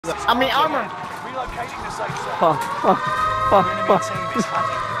I mean armor. Relocating the safe zone. Huh, huh, huh, The enemy huh. team is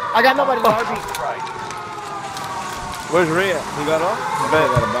hunting. I got nobody with RP. Great. Where's Ray at? He got off? I Bet.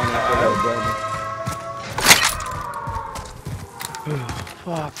 got a bomb after that building.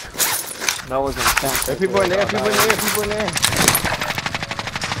 Fuck. That was intense. There's people in there, people in there, people in there.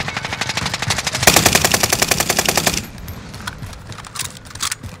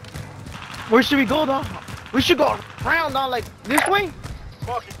 Where should we go though? We should go around now, like this way.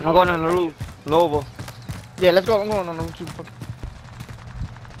 I'm going on the roof. Nova. Yeah, let's go. I'm going on the roof too.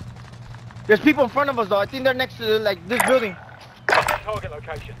 There's people in front of us though. I think they're next to like this building. Target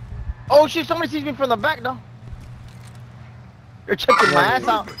location. Oh shit! Somebody sees me from the back though. They're checking my ass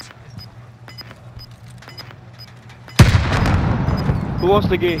out. Who wants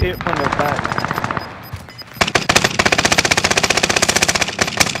to get hit from the back?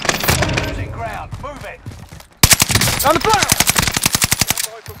 Losing ground. Move it. On the front.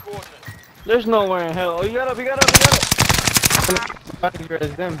 Stand by for coordinates. There's nowhere in hell. Oh, you got up, you got up, you got up.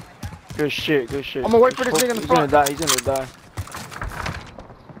 It's them. Good shit, good shit. I'm gonna wait for this nigga in the front. He's gonna die, he's gonna die.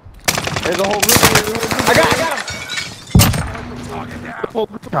 There's a whole group. I got him.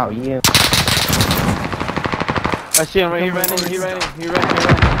 Oh yeah. I see him right here, he ran in. He ran.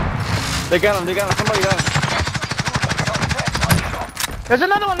 They got him, somebody got him. There's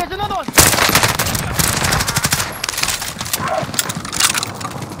another one.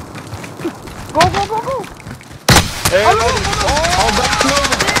 Go. Everybody.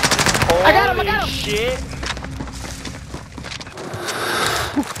 I got him. Shit.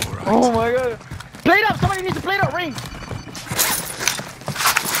 Oh my god. Plate up. Somebody needs to plate up. Ring.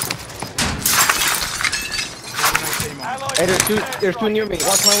 Hey, there's two near me.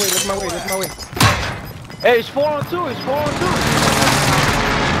 Watch my way, look my way. Hey, it's 4 on 2,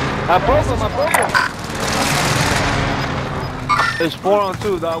 I broke him. It's 4 on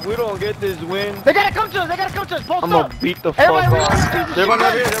 2, dog. We don't get this win. They gotta come to us. Post I'm up. gonna beat the fuck Everybody out. They're running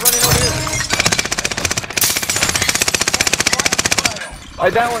over here. I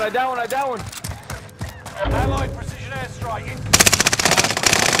down one. Allied precision airstrike.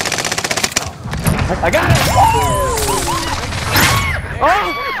 I got it.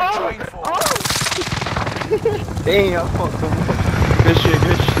 Damn, I fucked him up. Good shit.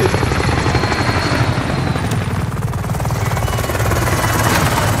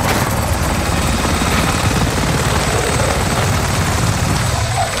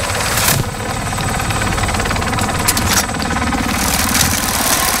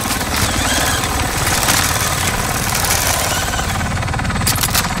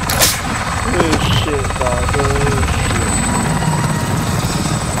 Good shit, dog. Good shit.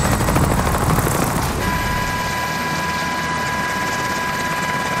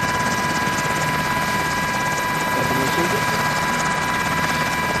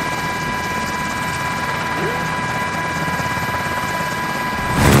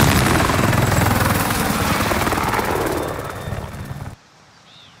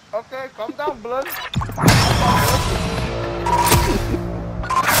 Okay, calm down, blood.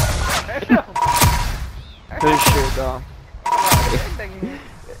 Good shit, dog.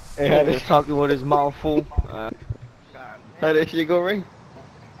 Hey, Had this talking with his mouth full. how that shit go ring?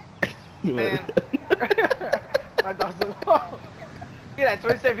 Man. My dog's so low. Look at that,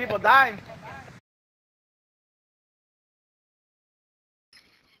 27 people dying.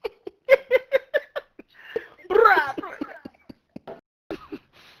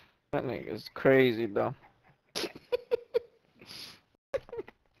 That nigga's crazy, though.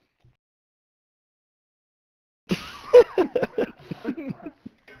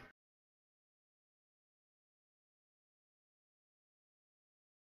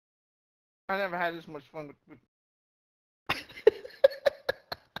 I never had this much fun with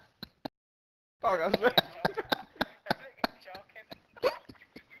Oh, I swear.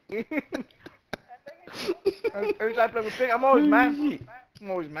 Every time I play with Pig, I'm always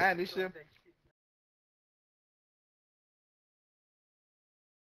mad. This shit.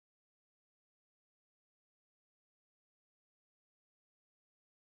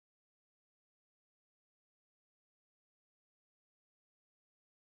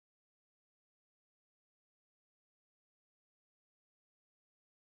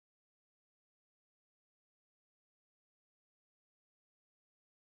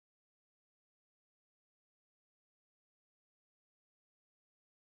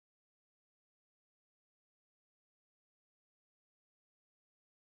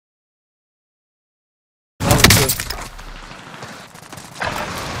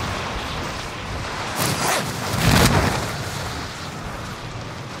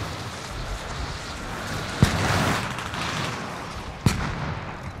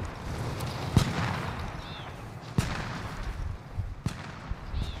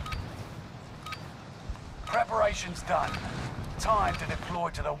 Mission's done. Time to deploy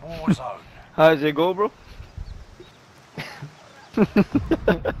to the war zone. How does it go, bro? Oh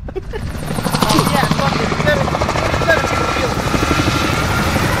yeah, fucking 17 kills.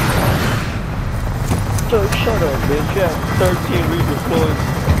 Shut up, bitch. You have 13 redeployed.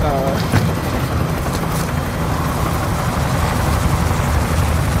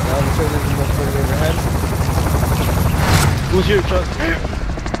 I'm sure this is the most fun we ever had. Who's here, Chuck?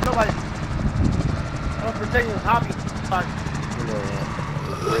 Nobody. I'm protecting his hobby. Fuck.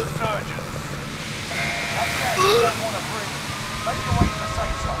 Resurgence. That's that you don't want to bring. Make your way to the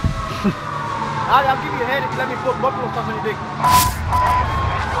safe zone. I'll give you a head if you let me put buffalo sauce on your dick.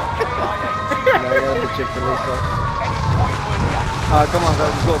 No, yeah, the Chick-fil-A sauce. Come on,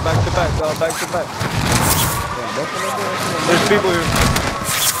 guys. Let's go back to back. Back to back. Yeah, buffalo sauce. There's people here.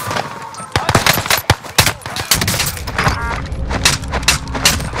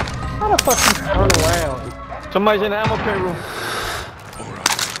 How the fuck you turn around? Somebody's in the ammo crate room.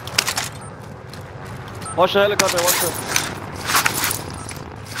 Watch the helicopter, watch it.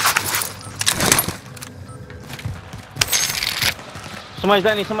 Somebody's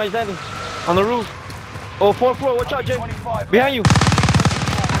landing. On the roof. Oh, fourth floor, watch out, Jay. 25 Behind you.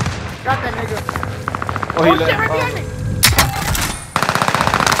 Got that nigga. Oh, he Oh shit, left. right behind me.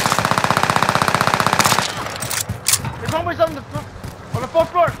 There's homies on the fourth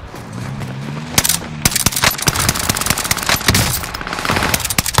floor.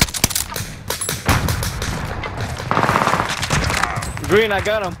 Green, I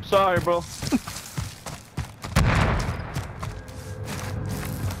got him. Sorry, bro.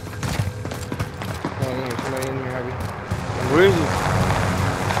 Somebody in here, Harvey. Where is he?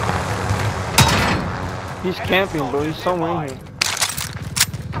 He's camping, bro. He's somewhere in here.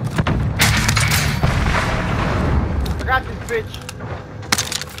 I got this bitch.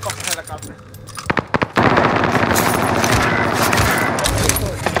 Fucking helicopter.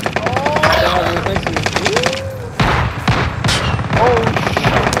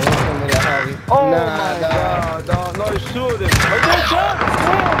 Oh Nah, my dog. god, dog. No, there's two of them. Right there, Chuck.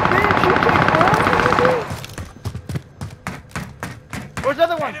 Damn, bitch. You take forever. Where's the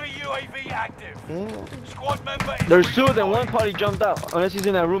other one? Enemy UAV active. Squad member is There's two of them. redeployed. One party jumped out. Unless he's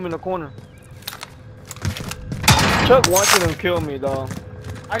in that room in the corner. Chuck watching him kill me, dog.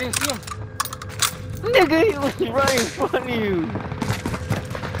 I didn't see him. Nigga, he was right in front of you.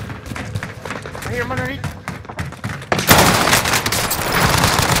 I hear him underneath.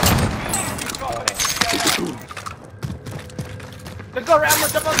 Let's go, Ram.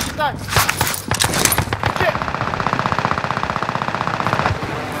 Let's jump on the side. Shit.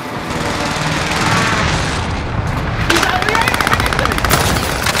 He's out here.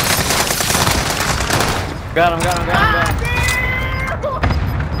 Got him. Ah, damn!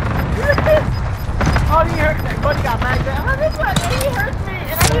 Oh, he hurt that. Buddy got mad. Oh, this one, he hurt me,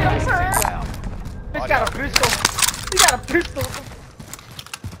 and I hit him first. This got a pistol. He got a pistol.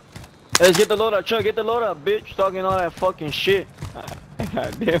 Let's get the load up, Chuck. Get the load up, bitch. Talking all that fucking shit.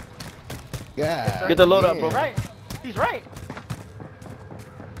 God damn. God. Get the load up, bro. He's right. He's right.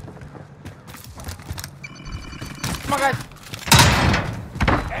 Come on, guys.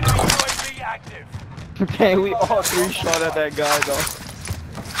 Enemy UAV active. Okay, we all three shot at that guy, though.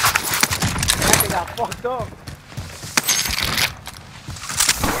 That thing got fucked up.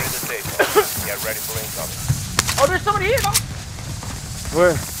 We're in the safe zone. Get ready for incoming. Oh, there's somebody here, though.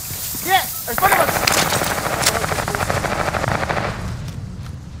 Where? Yeah, in front of us.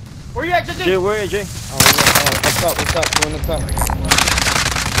 Where you at, Jay? Jay, where is Jay? Up top, we're in the top.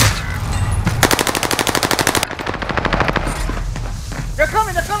 They're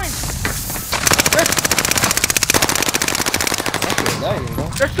coming.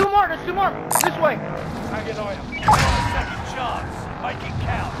 There's two more. This way. Target item. Second chance. Make it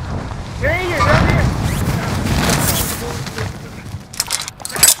count. They're in here.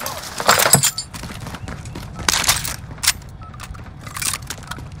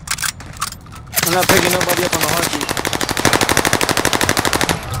 I'm not picking nobody up on the heartbeat.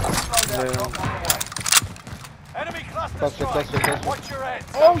 Enemy cluster Cluster. strike. Watch your head.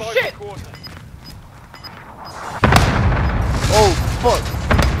 Oh, Stand by shit. for coordinates. Oh, fuck.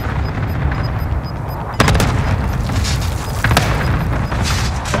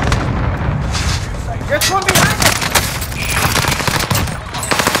 There's one behind us.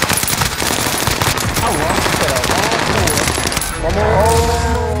 One more.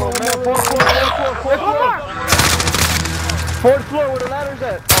 Oh, man. Fourth floor. There's one more. Fourth floor where the ladder's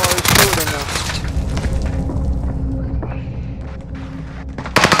at. Oh, there's two of them now.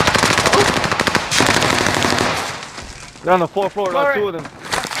 They're on the fourth floor, Alright. two of them. Get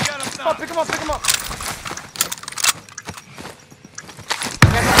 'em Oh, done. pick him up.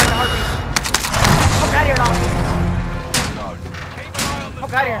 out of here now. Keep an eye on the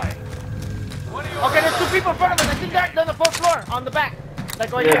Fuck outta here. sky. One of your Okay, there's 2 people in front of us. I think they're on the 4th floor, on the back.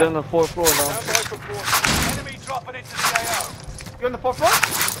 Like right Yeah, here. they're on the 4th floor now. Stand by for quarter. Enemy dropping into the AO. You on the 4th floor?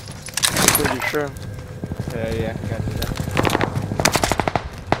 Pretty sure. Yeah, got you there.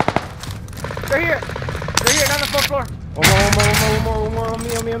 They're here. They're here, on the 4th floor. One more, on me.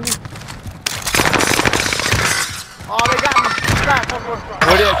 Oh, they got me. Stop, 4th floor.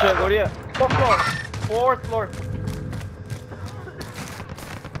 Where they at, Chuck? Where they at? 4th floor. 4th floor.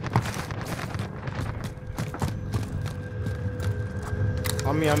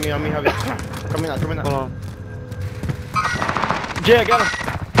 On me, Javi. Coming out. Hold on. Jay, I got him.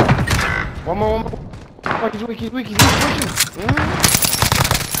 One more. Oh, he's weak, he's pushing.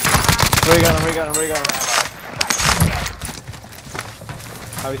 Where you got him?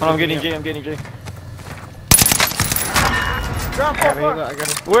 Javi, I'm getting Jay. They're on 4th floor. I got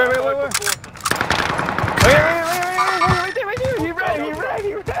him. Where? Wait, right there. He ran.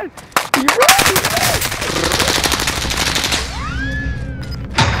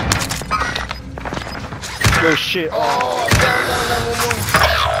 Good shit. Oh,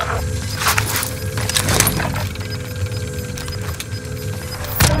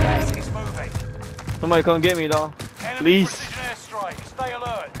 Gas is moving. somebody come get me, dog. Enemy Please. precision airstrike. Stay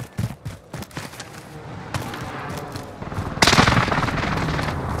alert.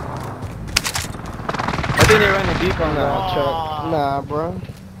 I think they ran the deep on that. Nah, Chuck. Nah, bro.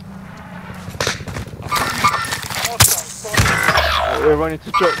 They're running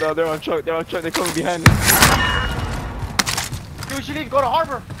to truck, dog. They're on truck. They're coming behind me. Dude, we should need to go to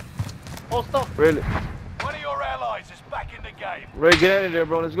harbor. Whole stuff. Really? One of your allies is back in the game. Ray, get out of there,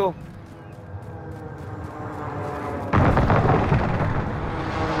 bro. Let's go.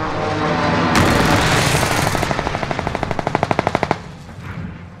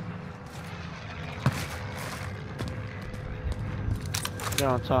 They're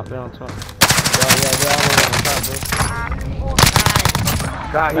on top. Yeah, they're all on top, bro.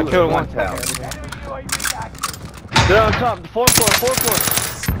 God, I killed one tower. Enemy UAV active. They're on top. 4th floor.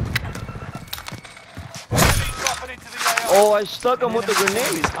 Enemy dropping into the AO. Oh, I stuck him with the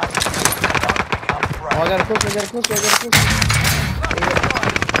grenade. Oh, I got a closer. I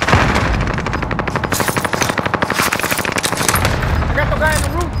got the guy in the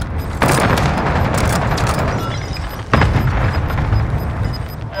roof.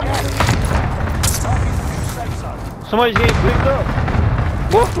 Somebody's getting picked up.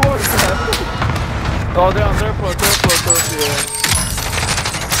 What floor? Oh, they're on third floor. Yeah.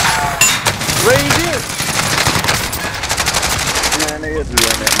 Ray, you did. Man, they is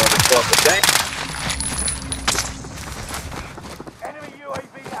doing that motherfucker. Dang. Enemy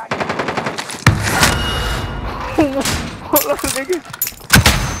UAV active.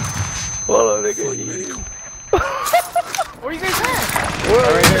 Hold on, nigga. Where you guys at?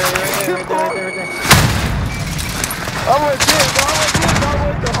 Right there. I went to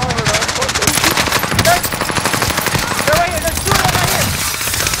Harvard. They're right here. There's 2 of them right here.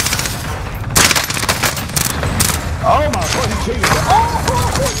 Oh my fucking Jesus. Oh,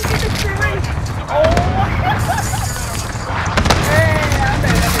 you get this shit right. Oh, hey, I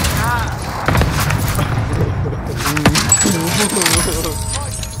bet that is hot.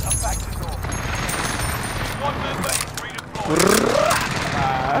 I'm back to door. One member is redeployed.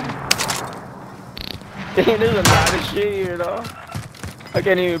 Damn, there's a lot of shit here, though. I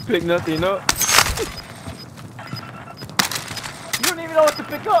can't even pick nothing up. You don't even know what to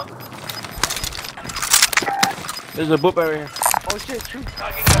pick up. There's a book right here. Oh shit, true.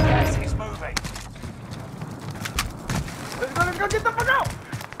 Target gas is moving. Let's go get the fuck out.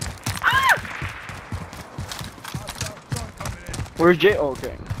 Ah! Where's Jay? Oh,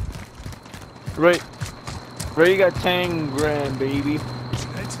 okay. Ray, you got 10 grand, baby.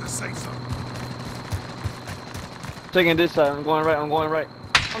 Head to the safe zone. Taking this side. I'm going right. I'm going right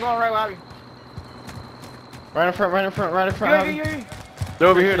with Abby. Right in front. Yeah. They're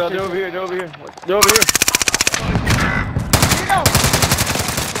over here, dog. They're over here. Here you go.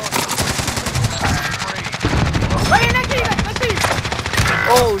 Right here next to you.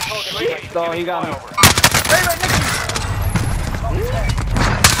 Oh, shit, dog. He got me. Right next to you.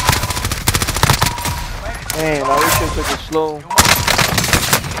 Man, I wish I took it slow.